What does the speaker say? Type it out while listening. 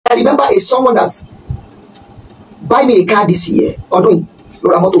I remember a someone that buy me a car this year ọdún yìí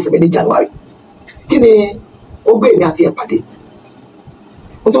ló ra mọ́tò fún mi ní January. Kí ni ó gbé èmi àti ẹ̀ pàdé?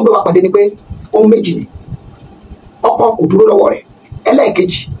 Ohun tó gbé wa pàdé ni pé ohun méjì ni. Ọkọ kò dúró lọ́wọ́ rẹ̀,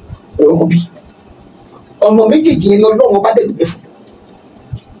 ẹlẹ́ẹ̀kejì kò rọ́mọ bí. Ọ̀nà méjèèjì yẹn ni Ọlọ́run bá dẹ̀ lùmí fún.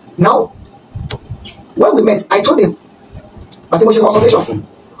 Now, when we met, I told him, but mo ṣe consultation fún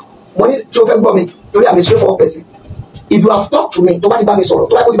mo ní ṣé o fẹ́ gbọ́ mi torí I'm a straightforward person. If you have talked to me, tó bá ti bá mi sọ̀rọ̀,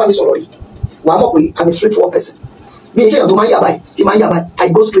 tó bá ti bá mi sọ̀rọ̀ rí, wàá mọ̀ pé I'm a straightforward person. Mi ṣe èèyàn tó máa ń yà báyìí, tí máa ń yà báyìí, I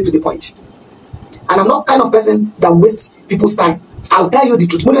go straight to the point. And I'm not kind of person that wastes people's time. I'll tell you the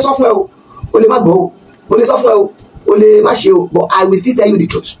truth. Mo lè sọ fún ẹ o, o lè má gbọ́ o, mo lè sọ fún ẹ o, o lè má ṣe o, but I will still tell you the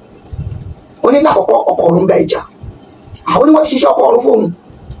truth. Ó ní lákọ̀ọ́kọ́ ọkọ ọ̀run bá ìjà. Àwọn onímọ̀ ti ṣiṣẹ́ ọkọ ọ̀run fóònù.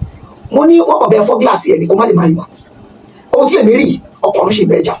 Mo ní wọ́n kọ̀ bẹ́ẹ̀ fọ́ gíláàsì ẹ̀ ní kó má lè má rí wa. Ohun tí èmi rí ọkọ ọ̀run ṣe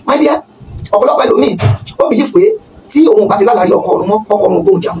bẹ́ẹ̀ jà. My dear, ọ̀pọ̀lọpọ̀ ẹlòmíì ó believe pé tí òun bá ti lálàrí ọkọ ọ̀run mọ́ ọkọ ọ̀run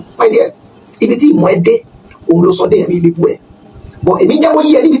ògbóhùn jà mọ́. My dear, ibi tí ìmọ̀ ẹ dé òun ló sọ dé ẹ̀mí ilé bú ẹ̀. But èmi jẹ́ kó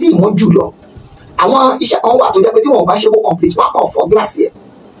yí ẹ níbi tí ìmọ̀ jù lọ. Àwọn iṣẹ́ kan wà tó jẹ́ pé tí wọ́n bá ṣe kó complete wọ́n á kàn fọ́ gíláàsì ẹ̀.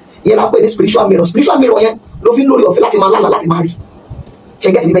 Ìyẹn la pè ní spiritual mirror. Spiritual mirror yẹn ló fi ń lórí ọ̀fẹ́ láti máa lálàá láti máa rí. Ṣé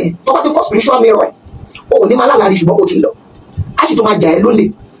get mi bẹ́yẹn? Tó bá ti fọ́ spiritual mirror ẹ̀, o ò ní máa lálàá rí ṣùgbọ́n kò tí ì lọ. Á sì tún máa jà ẹ́ lólè,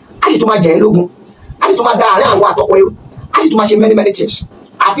 á sì tún máa jà ẹ́ lógun, á sì tún máa da àárín àwọn àtọkọ ẹrú, á sì tún máa ṣe many things.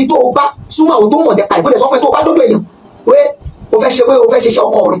 Àfi tó o bá súnmọ́ àwọn tó mọ̀ nípa ìbọ̀dẹ̀ sọ fún ẹ tó o bá dọ́dọ̀ èèyàn pé o fẹ́ ṣe iṣẹ́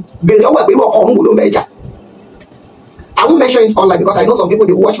ọkọ ọ̀run, bèrè lọ́wọ́ ẹ̀ pé irú ọkọ ọ̀run wò ló mẹ́jà. I won't mention it online because I know some people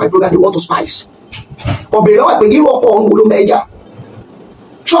they watch my program they want to spice. But bèrè lọ́wọ́ ẹ̀ pé irú ọkọ ọ̀run wò ló mẹ́jà.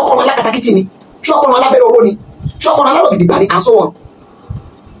 Ṣé ọkọ ọ̀run alákatakítí ni? Ṣé ọkọ ọ̀run alábẹ́rẹ́ oró ni? Ṣé ọkọ ọ̀run alárọ̀gìdìgbà ni? And so on.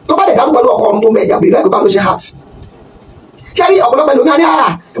 Tó bá dẹ̀ dárúkọ irú ọkọ ọ̀run tó mẹ́jà bèrè lọ́wọ́ ẹ̀ pé báwo ló ṣe heart. Ṣé rí ọ̀pọ̀lọpọ̀ ẹlòmíà ní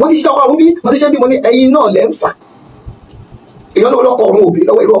mo ti ṣiṣẹ́ ọkọ ọ̀run bí mo ti ṣe bí mo ní ẹyin náà lẹ́ ń fà. Èèyàn náà lọ́kọ ọ̀run òbí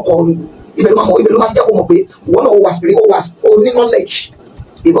lọ́wọ́ irú ọkọ ọ̀run ibẹ̀ ló máa ti jẹ́ kó mọ̀ pé wọ́n náà ó ní knowledge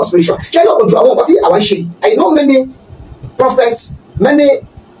about spiritual. Ṣé yóò kojú àwọn nǹkan tí àwa ń ṣe? I know many prophets,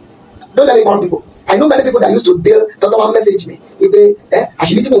 don't let me call people. I know many people that used to deal tọ́tọ́ máa message me wípé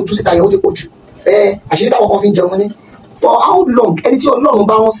àṣírí tí mo tú síta yẹn ó ti pọ̀ jù àṣírí táwọn kan fi ń jẹun ní. For how long ẹni tí Ọlọ́run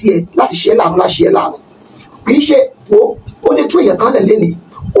bá rán sí ẹ láti ṣe é láàánú láti ṣe é láàánú kì í ṣe wo ó lè tú èèyàn kan lẹ̀ lénìí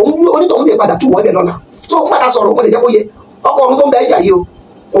òun onítọ̀hún lè padà tú wọ́n lẹ̀ lọ́la tó ń padà sọ̀rọ̀ mo lè jẹ́ kó yẹ ọkọ ọ̀run tó ń bẹ ẹ̀jà yìí o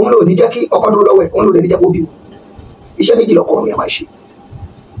òun ló ní jẹ́ kí ọkọ dúró lọ́wọ́ ẹ̀ òun ló lè ní jẹ́ kó bímọ iṣẹ́ méjì lọ́kọ ọ̀run yẹn máa ṣe.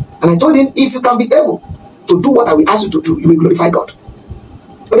 And I told him if you can be able to do what I will ask you to do you will glorify God.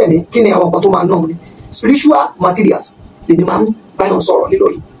 Ó dẹ̀ ní kí ni àwọn nǹkan tó máa ná ni spiritual materials lèmi máa ń báyọ̀ sọ̀rọ̀ lé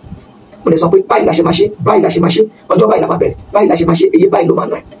lórí. Mo lè sọ pé báyìí la ṣe máa ṣe báyìí la ṣe máa ṣe ọjọ́ báyìí la máa bẹ̀rẹ̀ báyìí la ṣe máa ṣe èyí báyìí ló máa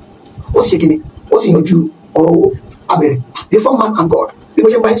ná ẹ̀. Ó sì ṣe kíni ó sì yanjú ọ̀rọ̀ owó abẹ̀rẹ̀ before man and God bí mo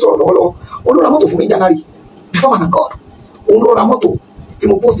ṣe máa ń sọ̀rọ̀ lọ́wọ́lọ́wọ́ òun ló ra mọ́tò fún mi ní January before man and God òun ló ra mọ́tò tí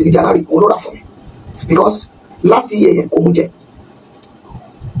mo post ní January òun ló ra fún mi because last year yẹn kò mú jẹ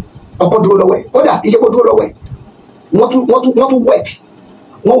ọkọ dúró lọ́wọ́ ẹ̀ kódà iṣẹ́ kó dúró lọ́wọ́ ẹ̀ wọ́n tún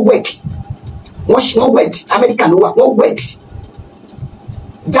wed Amẹ́ríkà ló wà wọ́n wed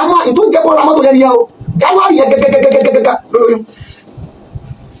January tó jẹ́ kó ra mọ́tò yẹn ni yẹn o January yẹn gẹ́gẹ́gẹ́gẹ́gẹ́gẹ́ lóyún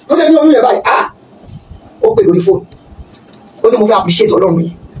tó ṣe ní oyún yẹn báyìí ó pè lórí fóònù ó ní mo fẹ́ appreciate Ọlọ́run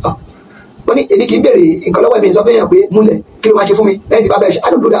yìí ó ní èmi kì í béèrè nǹkan lọ́wọ́ ẹ̀mí sọ fún yẹn pé múlẹ̀ kí ló máa ṣe fún mi lẹ́yìn tí bá bẹ̀rẹ̀ ṣe I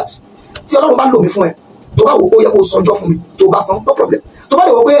don't do that tí Ọlọ́run bá lò mí fún ẹ tó bá wò ó yẹ kó sanjọ́ fún mi tó bá san no problem tó bá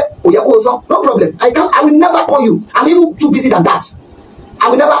lè wò pé kò yẹ kó san no problem I will never call you I'm even too busy than that I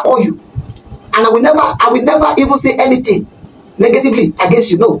will never call you and I will never even say anything negatively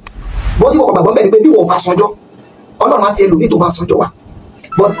against you no bó tí mo kọ̀ gbàgbọ́ bẹ́ẹ̀ ni pé bí wọ́n bá sanjọ́ Ọlọ́run á ti ẹlòmíì tó máa sanjọ́ wa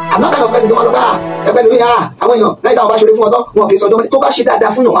but I'm not kind of person tó máa sọ pé ẹgbẹ́ lórí àwọn èèyàn láì táwọn bá ṣeré fún ọtọ́ wọn kì í sanjọ́ tó bá ṣe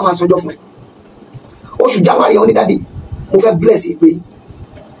dáadáa fún yàn wọn máa sanjọ́ fún ẹ oṣù January yẹn ó ní dáàdi mo fẹ́ bless pé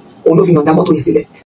òun ló fi yàn dá mọ́tò yẹn sílẹ̀.